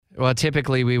Well,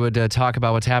 typically we would talk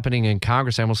about what's happening in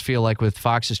Congress. I almost feel like with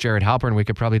Fox's Jared Halpern, we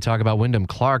could probably talk about Wyndham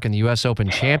Clark and the U.S. Open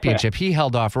Championship. He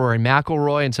held off Rory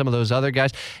McIlroy and some of those other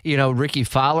guys. You know, Ricky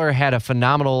Fowler had a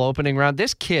phenomenal opening round.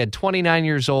 This kid, 29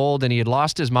 years old, and he had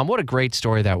lost his mom. What a great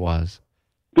story that was.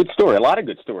 Good story. A lot of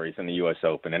good stories in the U.S.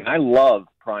 Open, and I love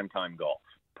primetime golf.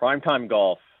 Primetime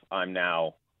golf, I'm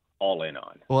now all in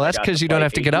on. Well, that's because you don't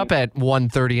have to get up at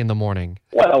 1:30 in the morning.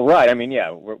 Well, right. I mean, yeah,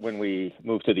 when we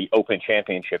move to the Open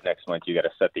Championship next month, you got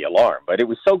to set the alarm. But it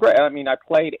was so great. I mean, I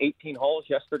played 18 holes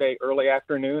yesterday early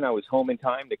afternoon. I was home in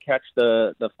time to catch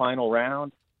the final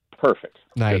round. Perfect.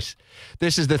 Nice.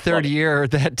 This is the third year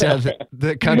that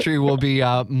the country will be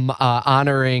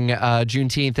honoring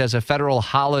Juneteenth as a federal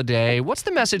holiday. What's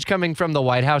the message coming from the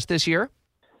White House this year?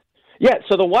 Yeah,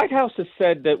 so the White House has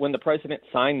said that when the president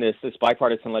signed this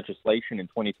bipartisan legislation in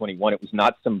 2021, it was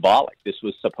not symbolic. This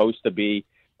was supposed to be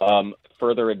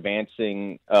further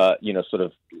advancing, sort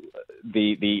of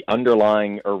the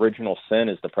underlying original sin,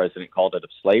 as the president called it,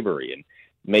 of slavery, and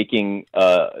making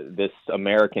this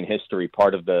American history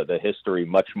part of the history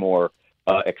much more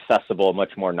accessible,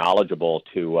 much more knowledgeable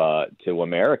to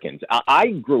Americans. I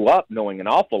grew up knowing an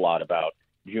awful lot about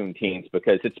Juneteenth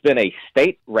because it's been a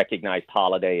state-recognized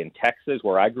holiday in Texas,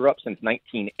 where I grew up, since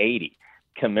 1980.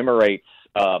 Commemorates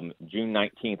June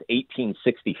 19th,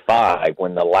 1865,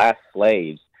 when the last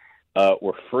slaves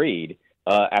were freed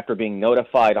after being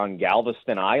notified on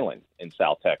Galveston Island in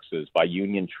South Texas by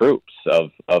Union troops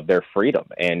of their freedom.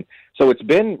 And so it's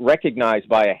been recognized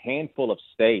by a handful of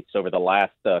states over the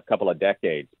last couple of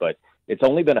decades, but it's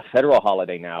only been a federal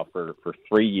holiday now for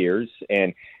 3 years,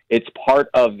 and it's part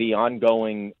of the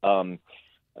ongoing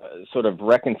sort of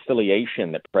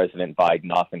reconciliation that President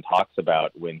Biden often talks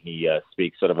about when he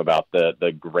speaks sort of about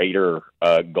the greater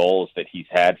goals that he's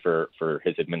had for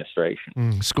his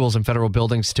administration. Schools and federal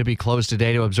buildings to be closed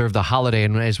today to observe the holiday.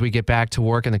 And as we get back to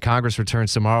work and the Congress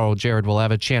returns tomorrow, Jared, we'll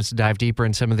have a chance to dive deeper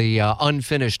in some of the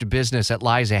unfinished business that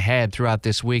lies ahead throughout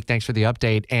this week. Thanks for the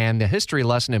update. And the history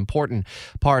lesson, important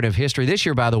part of history. This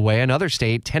year, by the way, another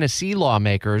state, Tennessee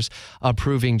lawmakers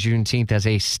approving Juneteenth as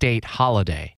a state holiday.